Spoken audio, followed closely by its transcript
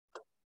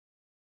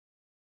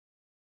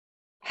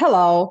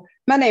Hello,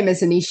 my name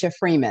is Anneshia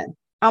Freeman.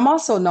 I'm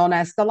also known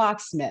as the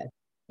Locksmith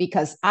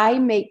because I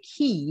make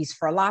keys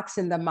for locks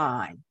in the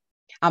mind.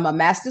 I'm a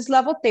master's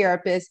level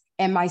therapist,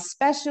 and my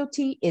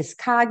specialty is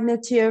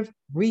cognitive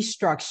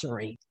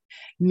restructuring,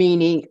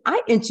 meaning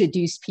I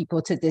introduce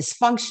people to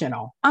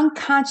dysfunctional,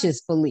 unconscious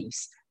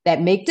beliefs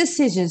that make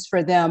decisions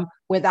for them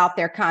without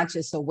their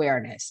conscious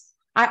awareness.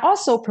 I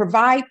also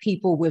provide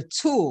people with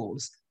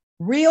tools,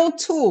 real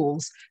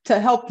tools,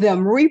 to help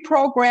them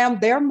reprogram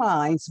their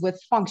minds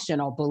with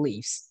functional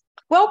beliefs.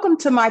 Welcome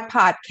to my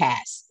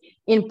podcast,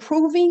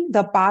 Improving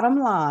the Bottom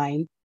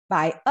Line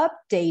by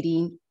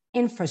Updating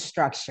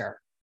Infrastructure.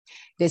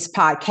 This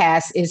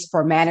podcast is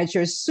for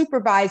managers,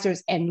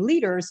 supervisors, and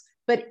leaders,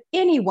 but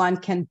anyone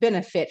can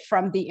benefit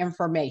from the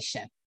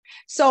information.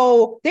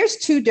 So there's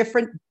two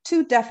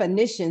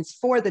definitions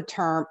for the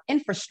term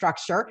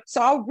infrastructure.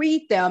 So I'll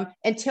read them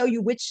and tell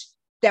you which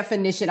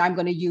definition I'm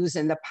going to use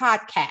in the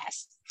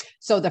podcast.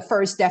 So the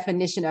first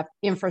definition of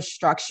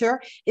infrastructure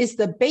is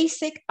the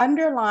basic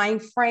underlying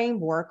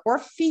framework or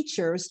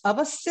features of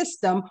a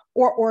system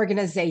or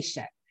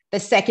organization. The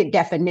second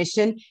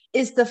definition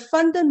is the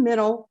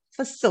fundamental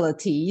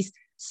facilities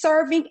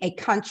serving a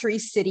country,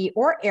 city,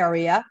 or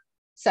area,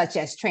 such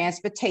as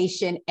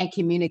transportation and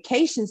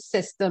communication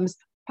systems,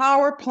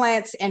 power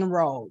plants, and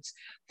roads.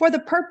 For the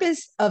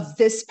purpose of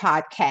this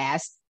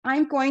podcast,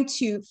 I'm going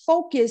to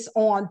focus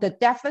on the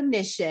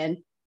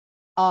definition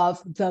of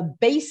the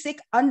basic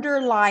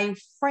underlying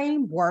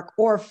framework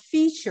or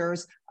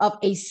features of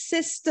a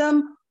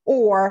system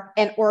or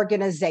an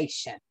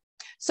organization.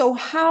 So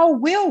how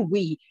will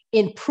we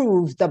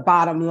improve the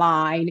bottom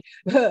line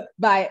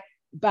by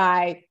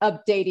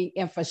updating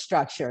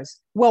infrastructures?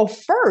 Well,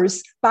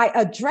 first, by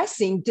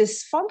addressing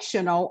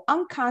dysfunctional,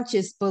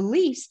 unconscious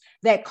beliefs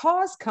that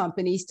cause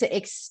companies to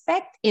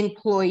expect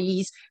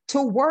employees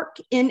to work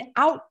in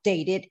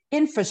outdated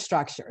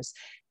infrastructures.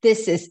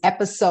 This is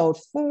episode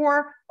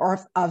 4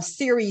 of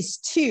series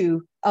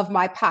 2 of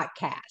my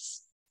podcast.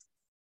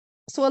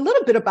 So a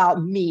little bit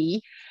about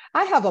me.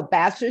 I have a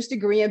bachelor's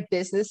degree in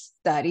business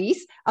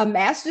studies, a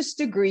master's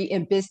degree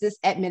in business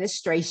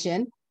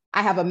administration.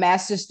 I have a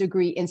master's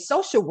degree in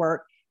social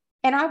work,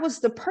 and I was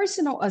the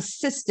personal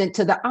assistant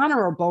to the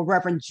Honorable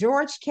Reverend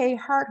George K.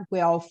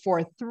 Hartwell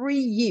for 3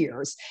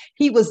 years.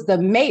 He was the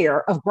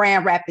mayor of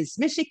Grand Rapids,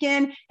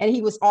 Michigan, and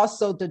he was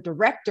also the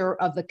director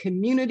of the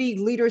Community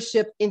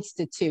Leadership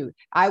Institute.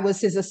 I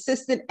was his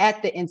assistant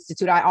at the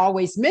Institute. I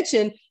always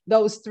mention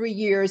those 3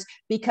 years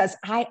because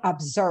I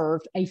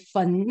observed a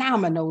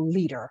phenomenal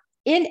leader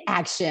in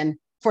action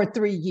for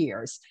 3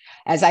 years.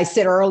 As I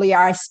said earlier,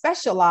 I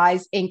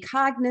specialize in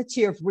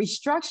cognitive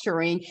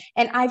restructuring,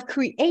 and I've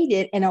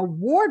created an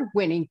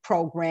award-winning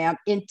program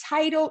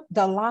entitled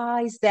The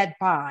Lies That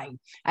Bind.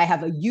 I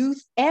have a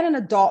youth and an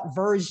adult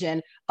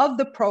version of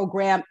the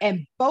program,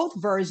 and both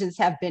versions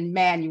have been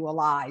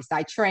manualized.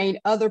 I train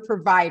other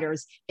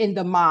providers in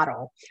the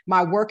model.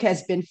 My work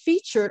has been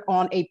featured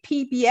on a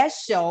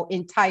PBS show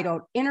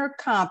entitled Inner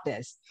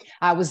Compass.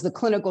 I was the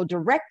clinical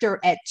director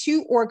at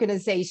 2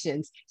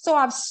 organizations, so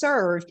I've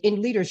served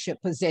in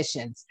leadership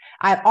positions.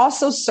 I've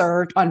also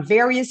served on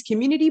various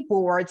community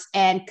boards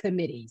and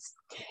committees.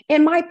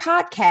 In my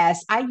podcast,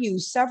 I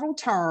use several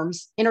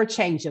terms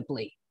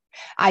interchangeably.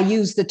 I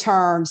use the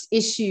terms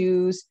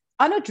issues,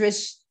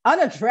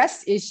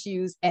 unaddressed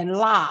issues, and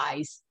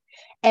lies.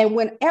 And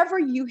whenever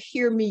you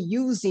hear me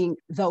using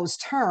those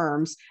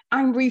terms,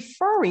 I'm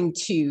referring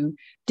to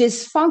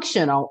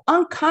dysfunctional,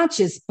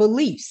 unconscious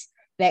beliefs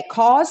that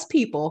cause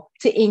people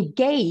to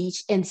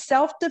engage in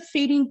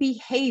self-defeating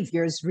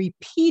behaviors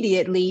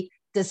repeatedly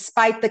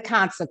despite the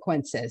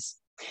consequences.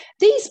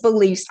 These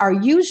beliefs are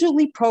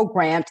usually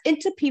programmed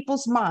into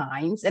people's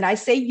minds, and I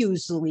say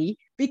usually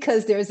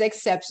because there's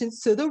exceptions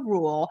to the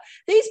rule.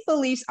 These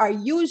beliefs are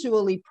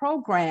usually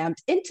programmed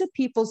into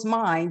people's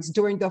minds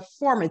during the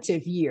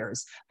formative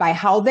years by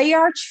how they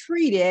are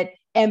treated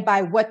and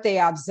by what they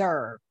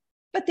observe.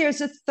 But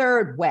there's a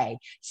third way.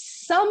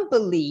 Some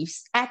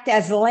beliefs act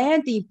as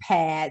landing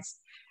pads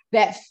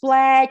that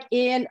flag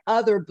in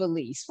other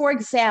beliefs. For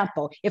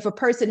example, if a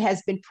person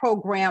has been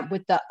programmed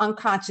with the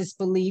unconscious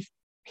belief,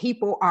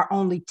 people are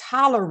only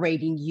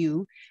tolerating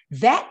you,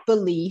 that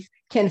belief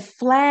can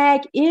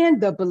flag in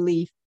the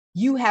belief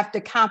you have to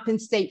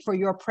compensate for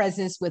your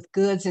presence with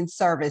goods and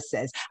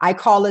services. I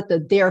call it the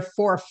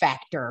therefore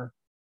factor.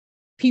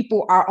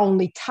 People are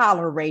only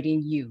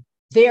tolerating you.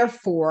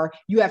 Therefore,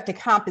 you have to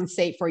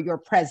compensate for your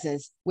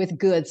presence with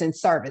goods and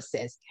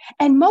services.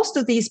 And most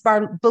of these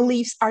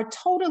beliefs are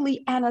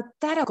totally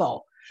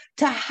antithetical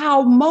to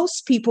how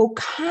most people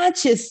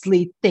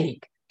consciously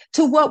think,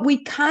 to what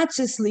we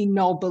consciously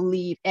know,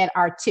 believe, and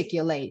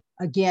articulate.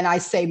 Again, I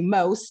say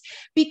most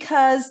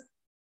because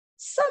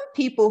some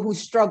people who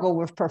struggle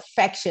with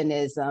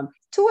perfectionism,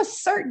 to a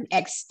certain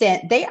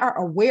extent, they are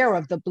aware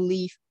of the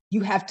belief you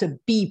have to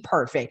be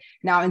perfect.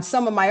 Now, in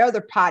some of my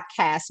other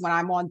podcasts, when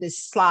I'm on this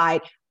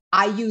slide,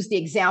 I use the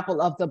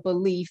example of the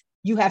belief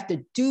you have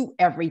to do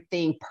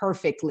everything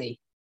perfectly.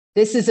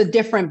 This is a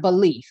different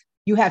belief.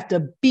 You have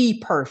to be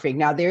perfect.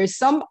 Now, there is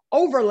some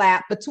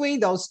overlap between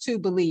those two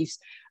beliefs,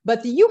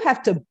 but the you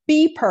have to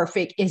be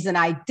perfect is an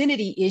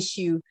identity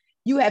issue.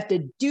 You have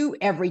to do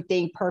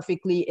everything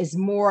perfectly is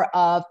more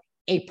of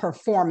a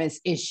performance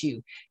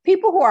issue.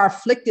 People who are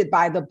afflicted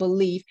by the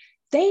belief,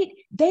 they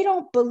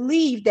don't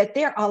believe that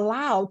they're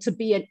allowed to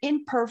be an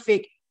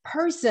imperfect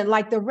person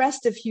like the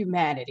rest of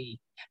humanity.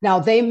 Now,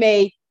 they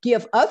may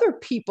give other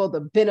people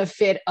the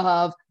benefit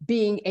of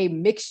being a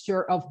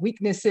mixture of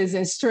weaknesses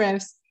and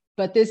strengths,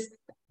 but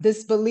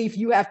this belief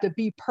you have to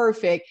be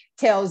perfect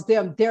tells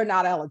them they're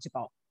not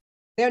eligible.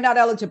 They're not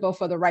eligible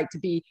for the right to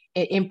be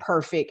an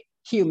imperfect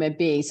human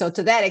being. So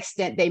to that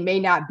extent, they may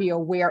not be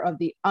aware of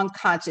the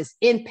unconscious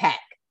impact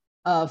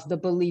of the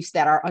beliefs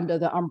that are under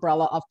the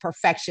umbrella of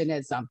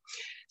perfectionism.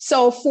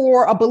 So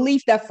for a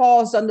belief that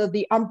falls under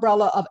the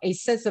umbrella of a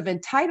sense of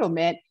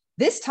entitlement,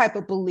 this type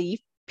of belief,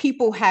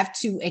 people have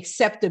to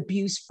accept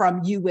abuse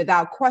from you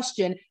without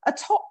question.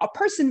 A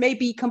person may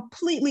be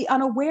completely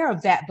unaware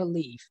of that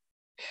belief.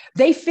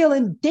 They feel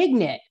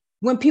indignant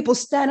when people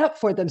stand up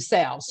for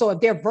themselves. So if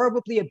they're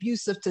verbally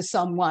abusive to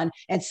someone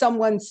and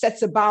someone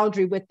sets a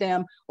boundary with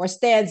them or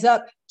stands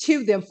up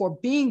to them for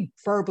being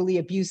verbally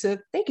abusive,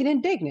 they get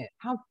indignant.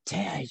 How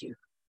dare you?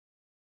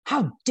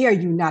 How dare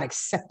you not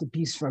accept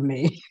abuse from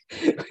me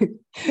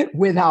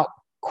without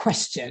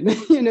question?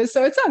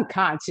 So it's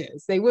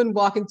unconscious. They wouldn't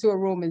walk into a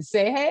room and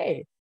say,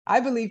 hey,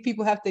 I believe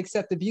people have to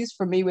accept abuse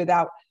from me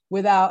without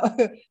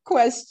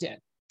question.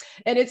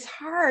 And it's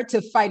hard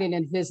to fight an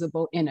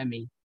invisible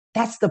enemy.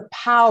 That's the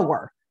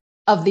power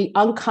of the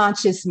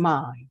unconscious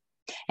mind.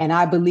 And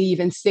I believe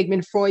in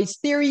Sigmund Freud's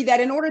theory that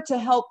in order to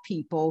help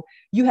people,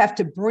 you have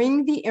to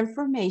bring the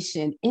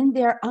information in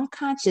their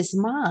unconscious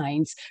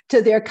minds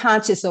to their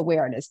conscious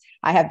awareness.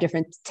 I have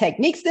different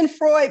techniques than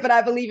Freud, but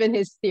I believe in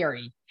his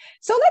theory.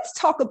 So let's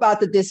talk about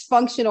the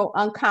dysfunctional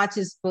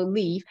unconscious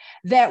belief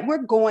that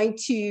we're going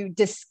to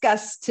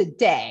discuss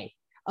today,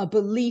 a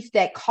belief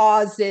that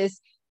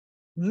causes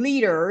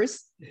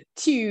leaders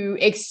to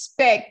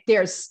expect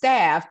their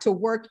staff to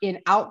work in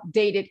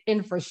outdated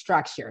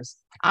infrastructures.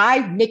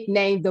 I've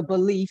nicknamed the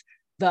belief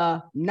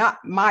the not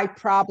my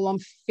problem,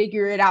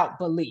 figure it out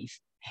belief.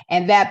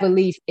 And that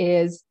belief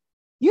is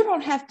you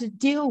don't have to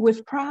deal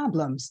with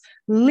problems.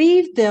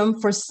 Leave them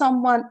for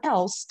someone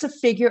else to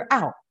figure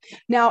out.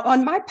 Now,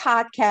 on my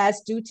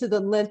podcast, due to the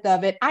length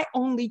of it, I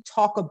only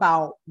talk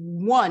about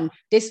one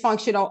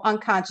dysfunctional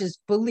unconscious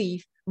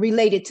belief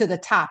related to the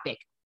topic.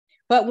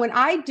 But when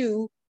I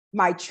do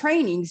my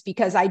trainings,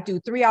 because I do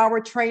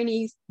 3-hour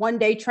trainings,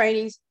 1-day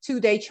trainings,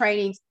 2-day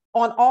trainings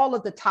on all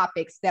of the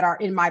topics that are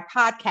in my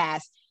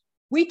podcast,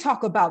 we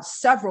talk about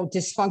several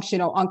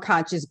dysfunctional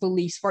unconscious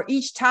beliefs for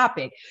each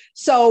topic.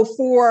 So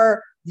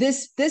for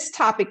this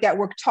topic that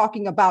we're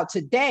talking about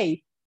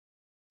today,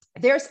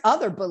 there's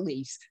other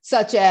beliefs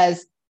such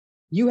as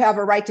you have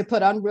a right to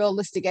put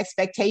unrealistic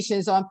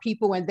expectations on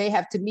people and they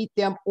have to meet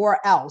them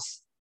or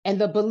else. And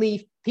the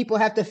belief people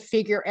have to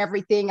figure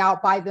everything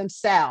out by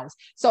themselves.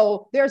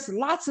 So there's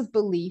lots of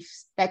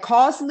beliefs that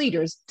cause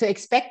leaders to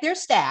expect their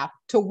staff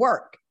to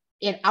work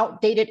in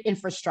outdated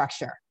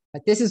infrastructure.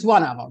 But this is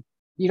one of them.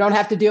 You don't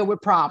have to deal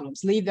with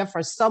problems. Leave them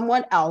for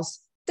someone else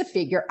to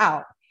figure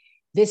out.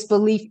 This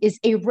belief is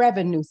a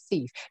revenue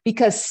thief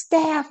because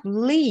staff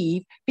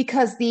leave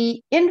because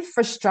the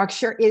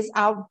infrastructure is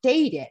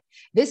outdated.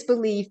 This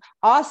belief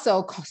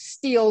also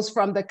steals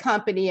from the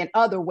company in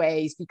other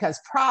ways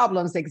because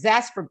problems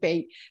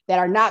exacerbate that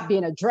are not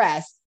being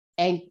addressed,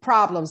 and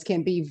problems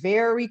can be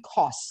very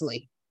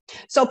costly.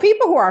 So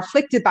people who are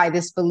afflicted by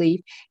this belief,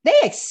 they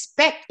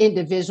expect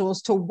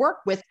individuals to work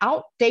with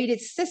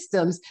outdated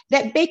systems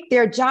that make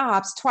their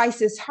jobs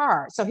twice as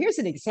hard. So here's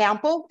an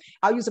example.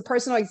 I'll use a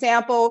personal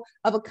example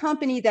of a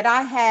company that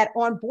I had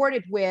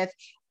onboarded with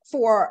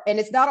and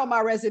it's not on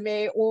my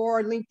resume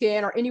or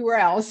LinkedIn or anywhere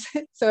else.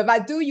 So if I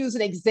do use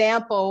an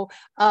example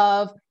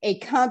of a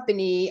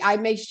company, I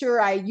make sure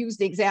I use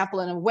the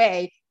example in a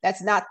way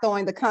that's not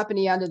throwing the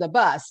company under the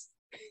bus.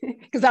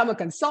 Because I'm a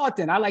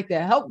consultant. I like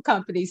to help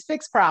companies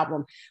fix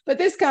problems. But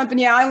this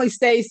company, I only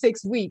stayed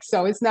 6 weeks,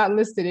 so it's not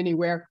listed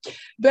anywhere.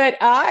 But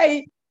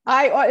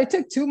it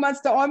took 2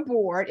 months to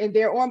onboard, and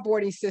their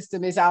onboarding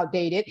system is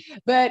outdated.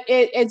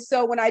 And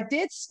so when I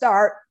did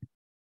start,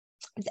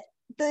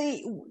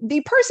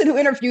 the person who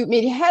interviewed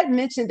me had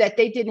mentioned that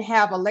they didn't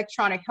have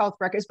electronic health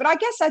records, but I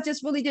guess I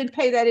just really didn't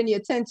pay that any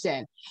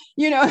attention.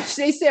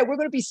 They said we're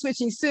going to be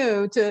switching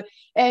soon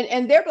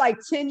and they're like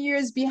 10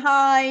 years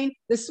behind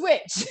the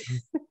switch.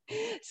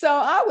 So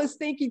I was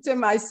thinking to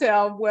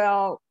myself,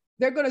 well,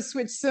 they're going to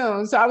switch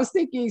soon. So I was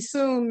thinking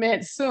soon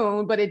meant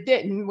soon, but it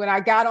didn't. When I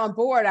got on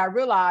board, I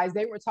realized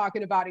they were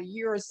talking about a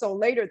year or so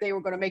later, they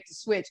were going to make the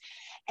switch.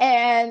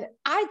 And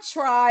I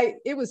tried,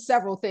 it was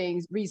several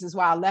reasons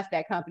why I left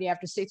that company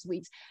after 6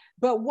 weeks.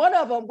 But one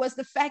of them was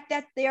the fact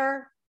that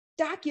their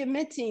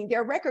documenting,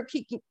 their record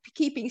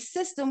keeping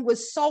system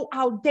was so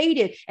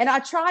outdated. And I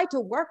tried to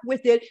work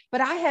with it,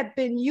 but I had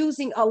been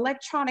using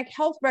electronic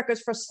health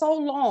records for so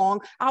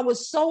long. I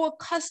was so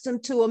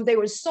accustomed to them. They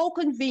were so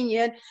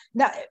convenient.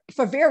 Now,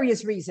 for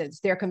various reasons,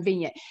 they're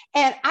convenient.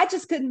 And I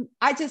just couldn't.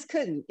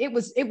 It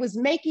was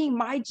making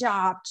my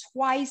job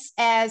twice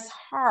as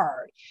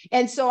hard.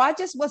 And so I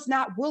just was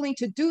not willing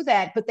to do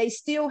that. But they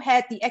still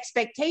had the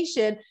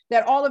expectation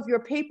that all of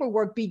your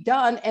paperwork be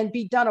done and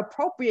be done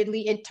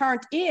appropriately and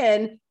turned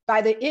in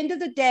by the end of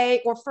the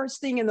day or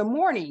first thing in the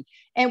morning.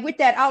 And with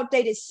that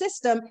outdated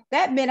system,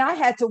 that meant I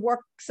had to work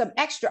some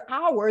extra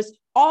hours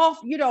off,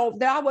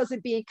 that I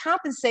wasn't being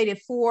compensated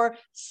for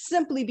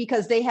simply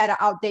because they had an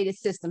outdated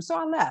system. So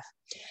I left.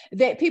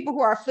 That people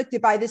who are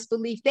afflicted by this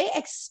belief, they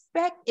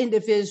expect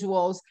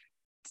individuals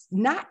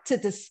not to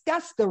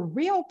discuss the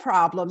real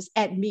problems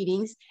at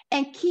meetings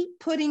and keep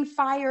putting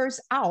fires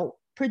out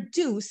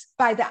produced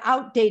by the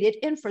outdated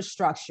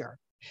infrastructure.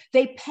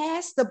 They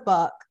pass the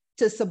buck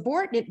to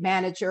subordinate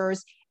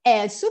managers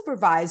and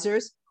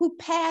supervisors who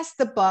pass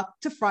the buck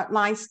to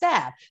frontline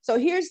staff. So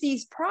here's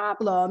these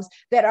problems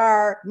that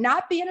are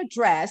not being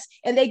addressed,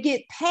 and they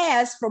get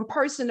passed from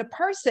person to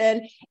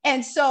person.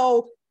 And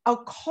so a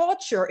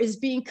culture is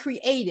being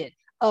created,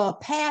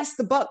 pass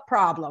the buck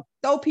problem,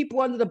 throw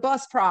people under the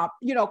bus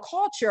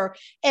culture.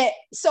 And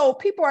so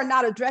people are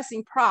not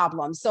addressing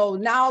problems. So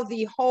now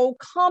the whole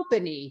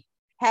company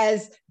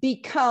has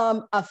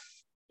become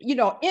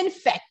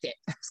infected.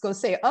 I was going to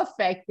say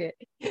affected,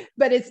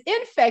 but it's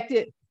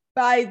infected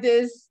by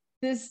this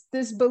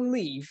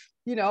belief,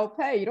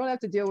 hey, you don't have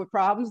to deal with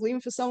problems, leave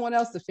them for someone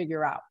else to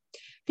figure out.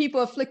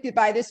 People afflicted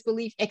by this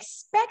belief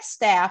expect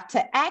staff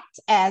to act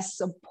as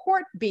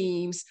support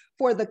beams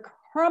for the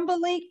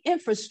crumbling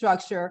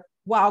infrastructure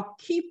while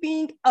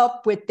keeping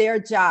up with their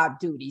job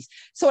duties.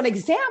 So an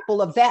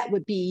example of that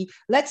would be,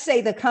 let's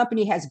say the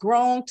company has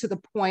grown to the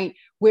point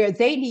where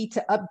they need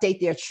to update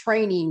their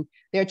training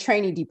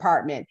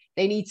department.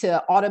 They need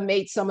to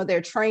automate some of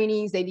their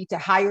trainings. They need to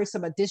hire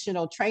some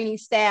additional training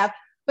staff,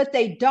 but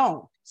they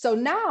don't. So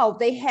now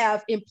they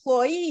have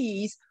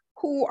employees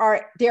who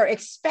they're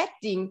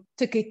expecting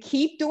to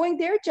keep doing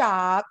their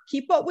job,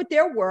 keep up with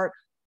their work,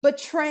 but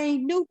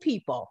train new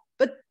people.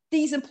 But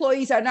these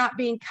employees are not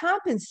being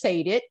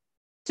compensated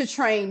to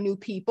train new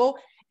people,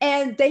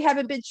 and they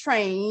haven't been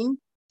trained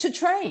to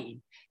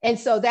train. And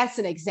so that's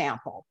an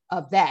example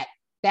of that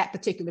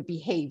particular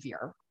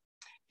behavior.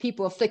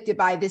 People afflicted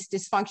by this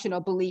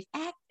dysfunctional belief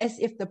act as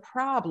if the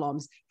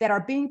problems that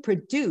are being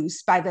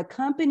produced by the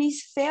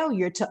company's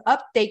failure to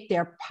update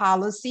their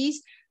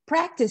policies,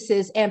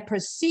 practices, and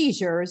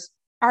procedures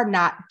are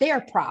not their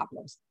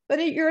problems. But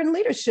if you're in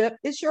leadership,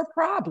 it's your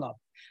problem.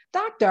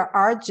 Dr.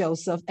 R.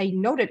 Joseph, a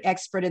noted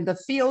expert in the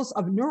fields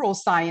of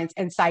neuroscience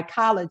and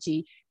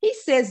psychology, he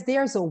says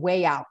there's a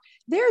way out.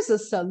 There's a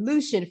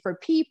solution for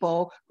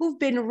people who've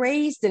been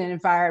raised in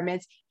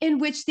environments in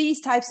which these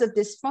types of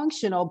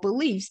dysfunctional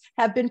beliefs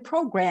have been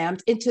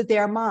programmed into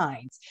their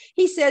minds.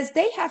 He says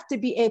they have to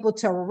be able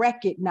to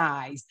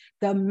recognize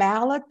the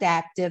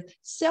maladaptive,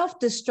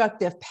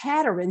 self-destructive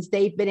patterns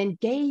they've been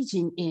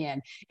engaging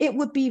in. It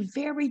would be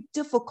very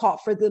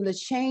difficult for them to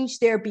change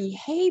their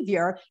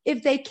behavior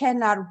if they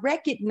cannot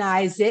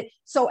recognize it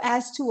so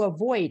as to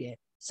avoid it.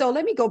 So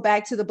let me go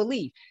back to the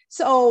belief.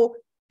 So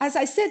as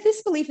I said,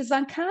 this belief is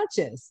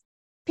unconscious.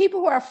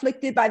 People who are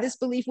afflicted by this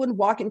belief wouldn't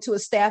walk into a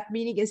staff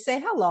meeting and say,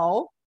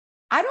 hello,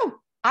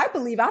 I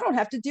believe I don't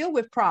have to deal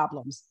with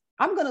problems.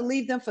 I'm going to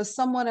leave them for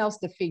someone else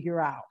to figure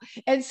out.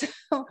 And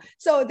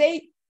so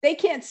they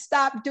can't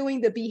stop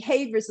doing the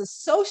behaviors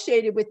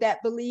associated with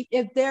that belief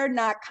if they're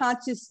not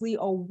consciously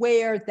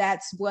aware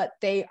that's what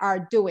they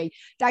are doing.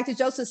 Dr.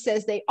 Joseph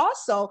says they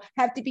also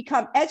have to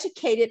become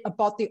educated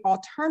about the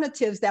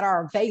alternatives that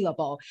are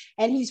available.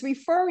 And he's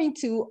referring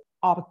to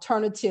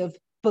alternative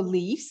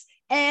beliefs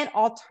and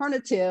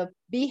alternative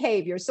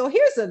behavior. So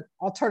here's an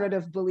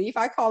alternative belief.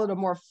 I call it a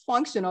more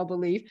functional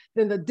belief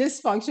than the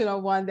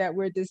dysfunctional one that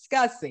we're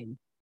discussing.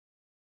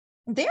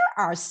 There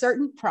are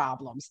certain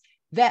problems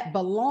that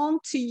belong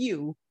to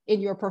you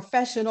in your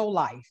professional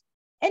life,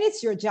 and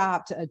it's your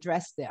job to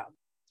address them.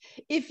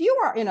 If you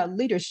are in a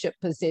leadership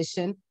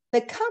position,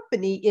 the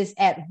company is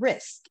at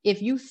risk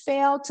if you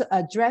fail to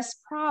address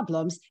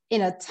problems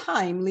in a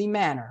timely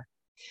manner.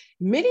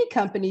 Many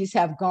companies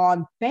have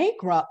gone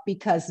bankrupt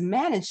because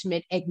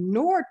management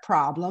ignored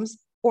problems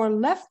or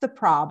left the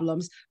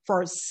problems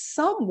for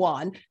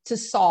someone to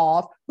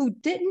solve who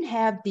didn't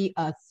have the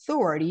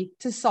authority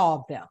to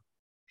solve them.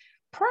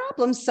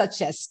 Problems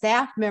such as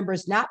staff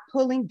members not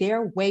pulling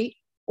their weight,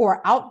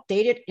 or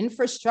outdated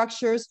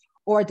infrastructures,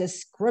 or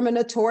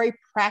discriminatory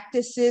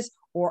practices,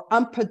 or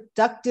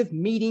unproductive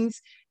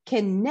meetings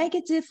can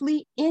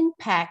negatively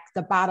impact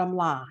the bottom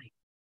line.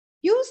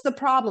 Use the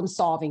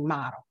problem-solving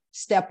model.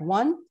 Step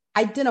 1,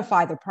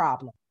 identify the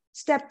problem.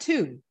 Step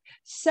 2,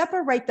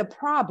 separate the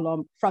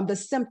problem from the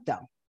symptom.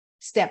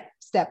 Step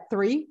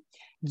 3,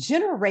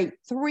 generate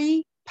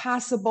 3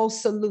 possible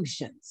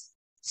solutions.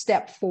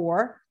 Step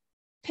 4,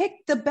 pick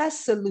the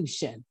best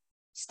solution.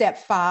 Step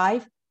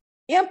 5,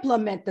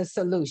 Implement the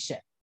solution.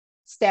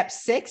 Step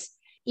 6,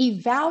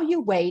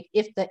 evaluate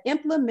if the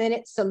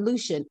implemented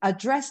solution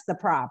addressed the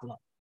problem.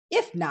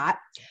 If not,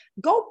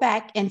 go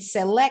back and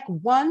select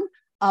one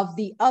of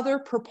the other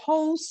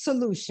proposed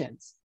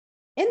solutions.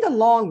 In the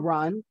long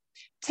run,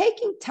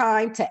 taking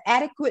time to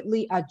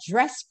adequately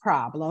address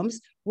problems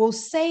will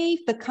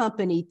save the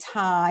company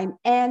time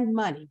and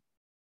money.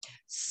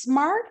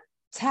 Smart,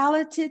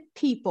 talented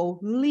people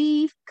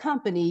leave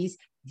companies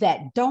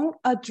that don't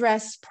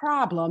address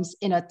problems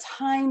in a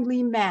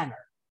timely manner.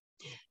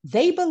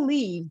 They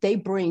believe they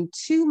bring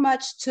too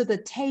much to the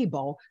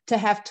table to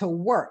have to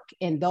work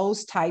in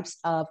those types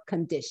of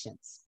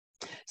conditions.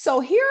 So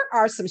here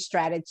are some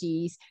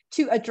strategies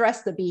to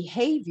address the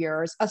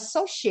behaviors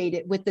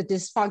associated with the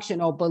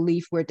dysfunctional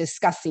belief we're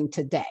discussing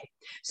today.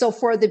 So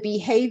for the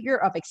behavior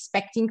of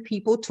expecting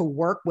people to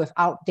work with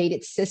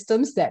outdated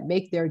systems that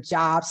make their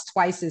jobs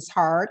twice as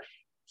hard,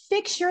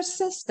 fix your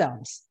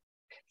systems.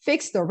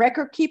 Fix the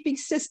record-keeping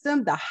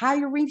system, the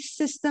hiring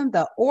system,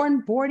 the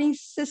onboarding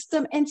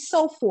system, and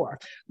so forth.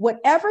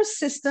 Whatever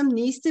system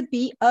needs to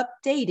be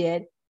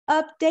updated.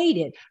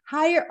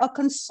 Hire a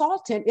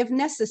consultant if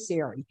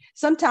necessary.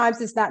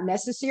 Sometimes it's not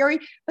necessary,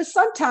 but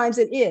sometimes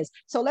it is.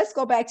 So let's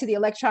go back to the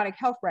electronic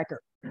health record.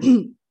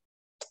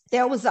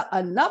 There was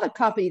another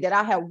company that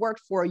I had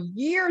worked for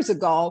years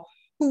ago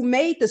who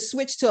made the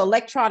switch to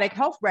electronic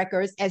health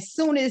records as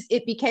soon as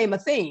it became a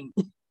thing,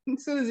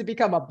 as soon as it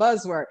became a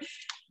buzzword.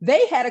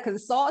 They had a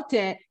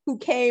consultant who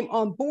came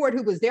on board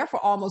who was there for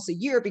almost a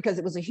year because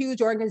it was a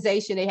huge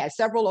organization. They had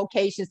several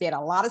locations. They had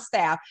a lot of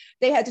staff.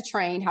 They had to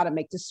train how to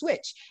make the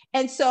switch.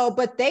 And so,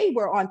 but they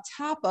were on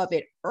top of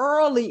it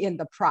early in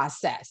the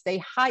process. They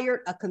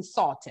hired a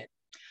consultant.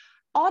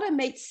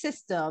 Automate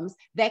systems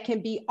that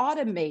can be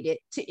automated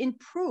to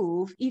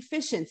improve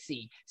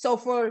efficiency. So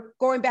for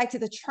going back to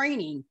the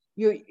training,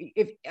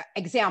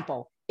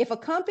 if a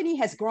company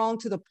has grown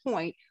to the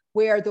point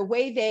where the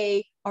way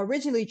they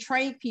originally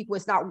trained people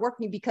is not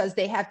working because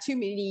they have too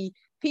many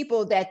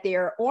people that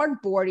they're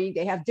onboarding,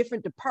 they have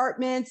different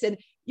departments, and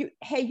you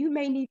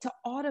may need to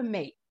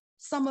automate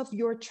some of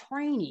your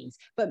trainings,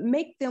 but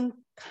make them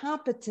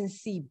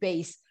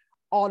competency-based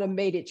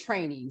automated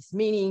trainings,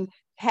 meaning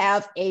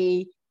have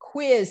a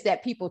quiz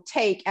that people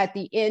take at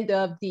the end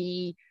of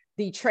the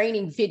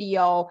training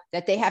video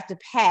that they have to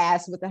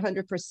pass with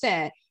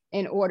 100%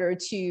 in order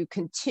to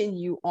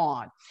continue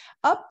on.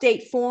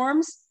 Update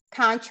forms,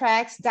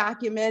 contracts,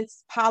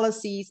 documents,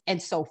 policies, and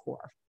so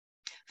forth.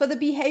 For the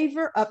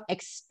behavior of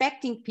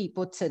expecting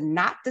people to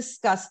not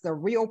discuss the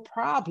real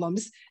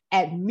problems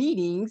at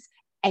meetings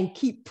and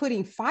keep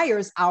putting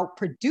fires out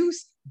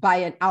produced by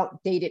an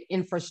outdated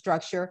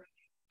infrastructure,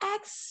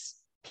 ask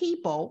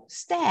people,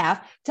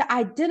 staff, to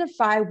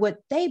identify what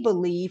they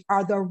believe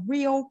are the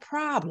real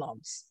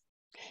problems.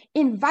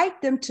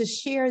 Invite them to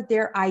share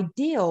their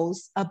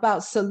ideals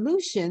about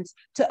solutions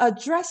to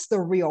address the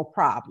real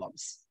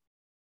problems.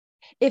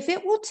 If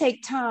it will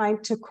take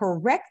time to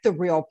correct the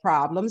real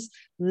problems,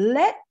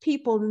 let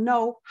people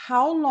know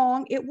how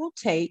long it will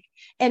take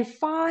and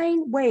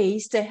find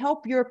ways to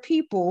help your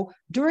people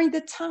during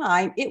the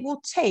time it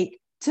will take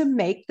to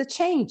make the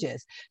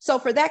changes. So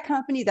for that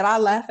company that I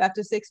left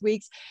after 6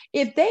 weeks,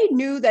 if they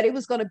knew that it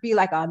was going to be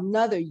like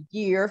another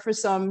year for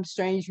some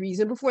strange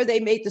reason before they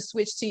made the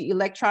switch to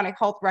electronic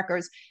health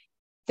records,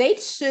 they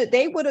should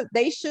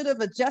have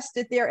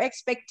adjusted their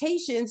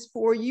expectations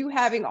for you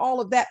having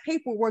all of that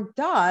paperwork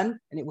done,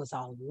 and it was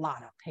a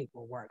lot of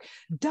paperwork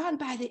done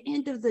by the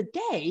end of the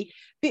day,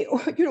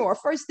 or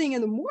first thing in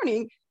the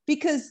morning,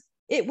 because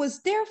it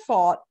was their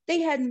fault.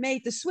 They hadn't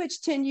made the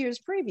switch 10 years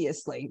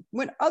previously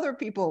when other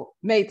people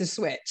made the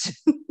switch.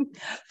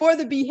 For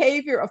the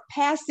behavior of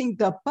passing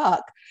the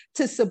buck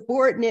to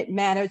subordinate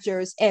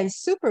managers and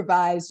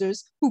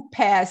supervisors who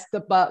pass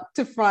the buck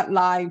to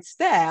frontline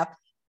staff,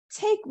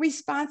 take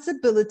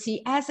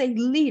responsibility as a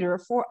leader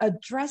for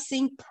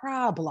addressing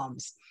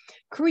problems.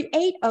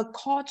 Create a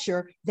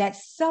culture that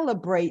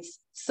celebrates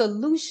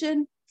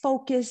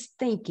solution-focused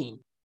thinking.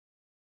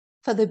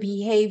 For the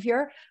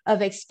behavior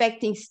of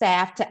expecting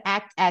staff to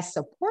act as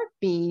support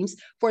beams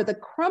for the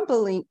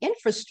crumbling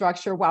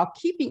infrastructure while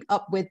keeping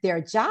up with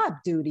their job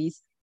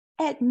duties,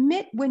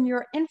 admit when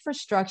your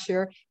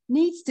infrastructure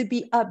needs to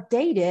be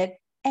updated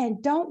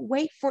and don't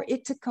wait for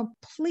it to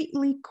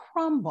completely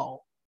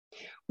crumble.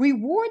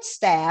 Reward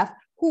staff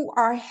who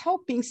are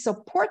helping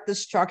support the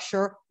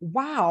structure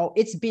while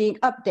it's being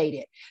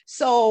updated.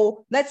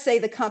 So let's say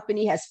the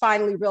company has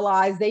finally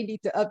realized they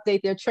need to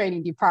update their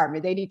training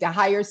department. They need to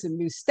hire some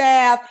new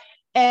staff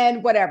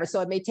and whatever.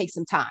 So it may take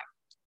some time.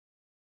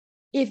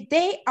 If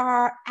they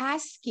are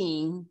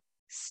asking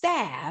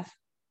staff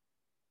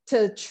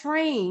to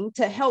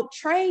help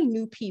train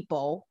new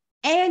people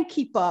and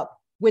keep up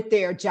with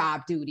their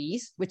job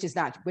duties, which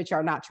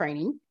are not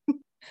training,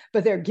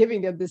 but they're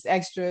giving them this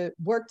extra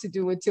work to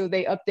do until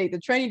they update the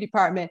training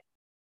department,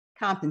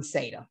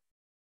 compensate them,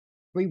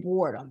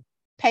 reward them,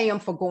 pay them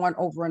for going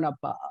over and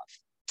above.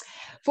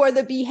 For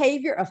the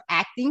behavior of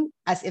acting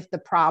as if the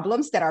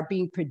problems that are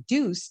being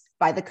produced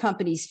by the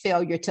company's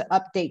failure to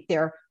update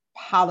their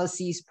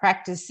policies,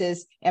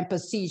 practices, and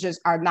procedures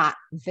are not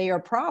their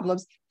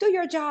problems. Do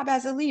your job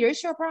as a leader.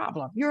 It's your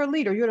problem. You're a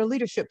leader. You're in a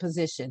leadership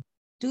position.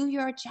 Do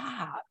your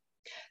job.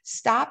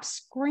 Stop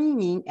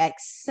screaming at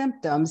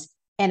symptoms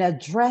and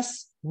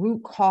address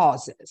root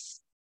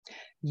causes.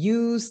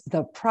 Use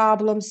the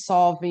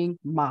problem-solving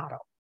model.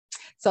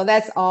 So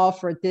that's all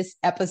for this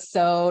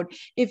episode.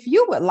 If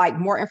you would like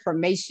more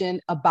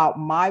information about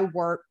my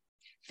work,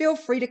 feel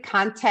free to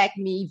contact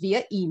me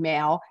via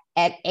email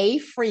at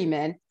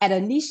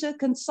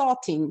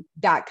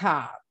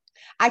afreeman@annesiaconsulting.com.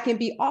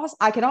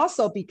 I can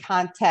also be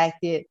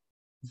contacted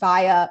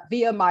via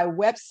my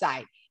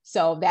website.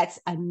 So that's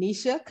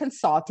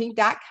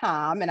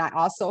AnnesiaConsulting.com. And I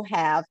also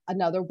have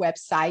another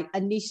website,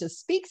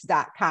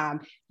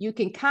 AnnesiaSpeaks.com. You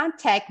can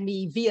contact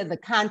me via the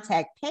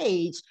contact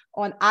page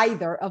on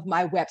either of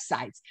my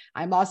websites.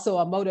 I'm also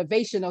a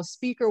motivational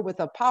speaker with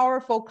a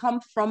powerful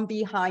come from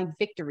behind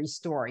victory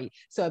story.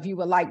 So if you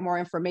would like more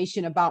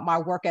information about my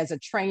work as a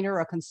trainer,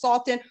 a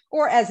consultant,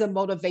 or as a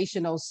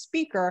motivational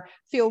speaker,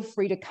 feel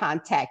free to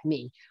contact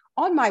me.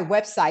 On my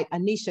website,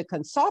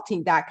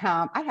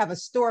 AnnesiaConsulting.com, I have a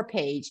store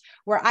page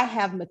where I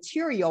have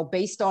material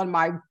based on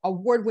my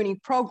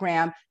award-winning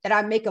program that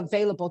I make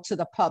available to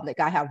the public.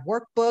 I have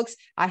workbooks,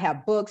 I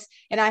have books,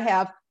 and I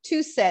have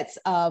four sets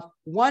of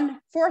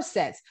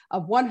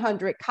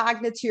 100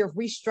 cognitive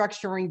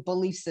restructuring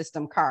belief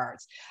system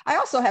cards. I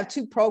also have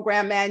 2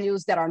 program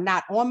manuals that are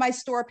not on my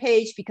store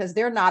page because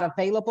they're not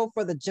available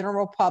for the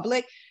general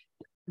public.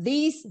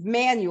 These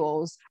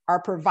manuals are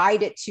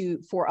provided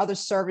for other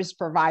service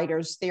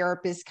providers,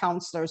 therapists,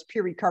 counselors,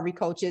 peer recovery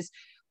coaches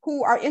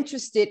who are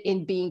interested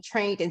in being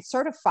trained and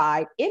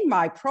certified in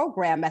my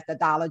program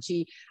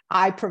methodology.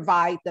 I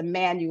provide the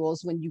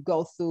manuals when you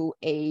go through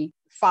a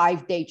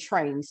 5-day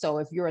training. So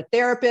if you're a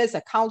therapist,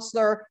 a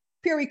counselor,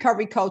 peer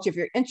recovery coach, if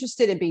you're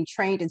interested in being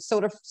trained and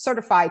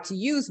certified to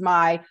use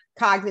my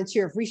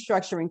cognitive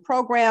restructuring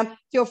program,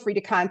 feel free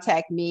to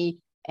contact me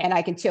and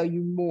I can tell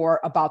you more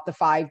about the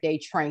 5-day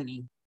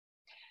training.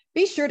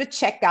 Be sure to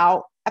check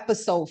out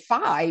episode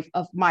 5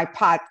 of my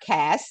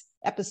podcast,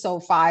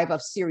 episode 5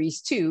 of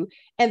series 2.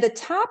 And the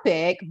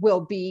topic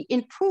will be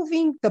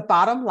improving the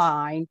bottom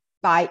line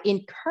by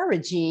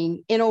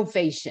encouraging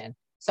innovation.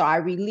 So I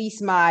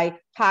release my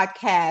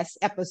podcast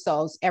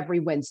episodes every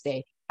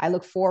Wednesday. I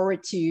look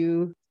forward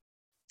to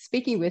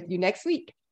speaking with you next week.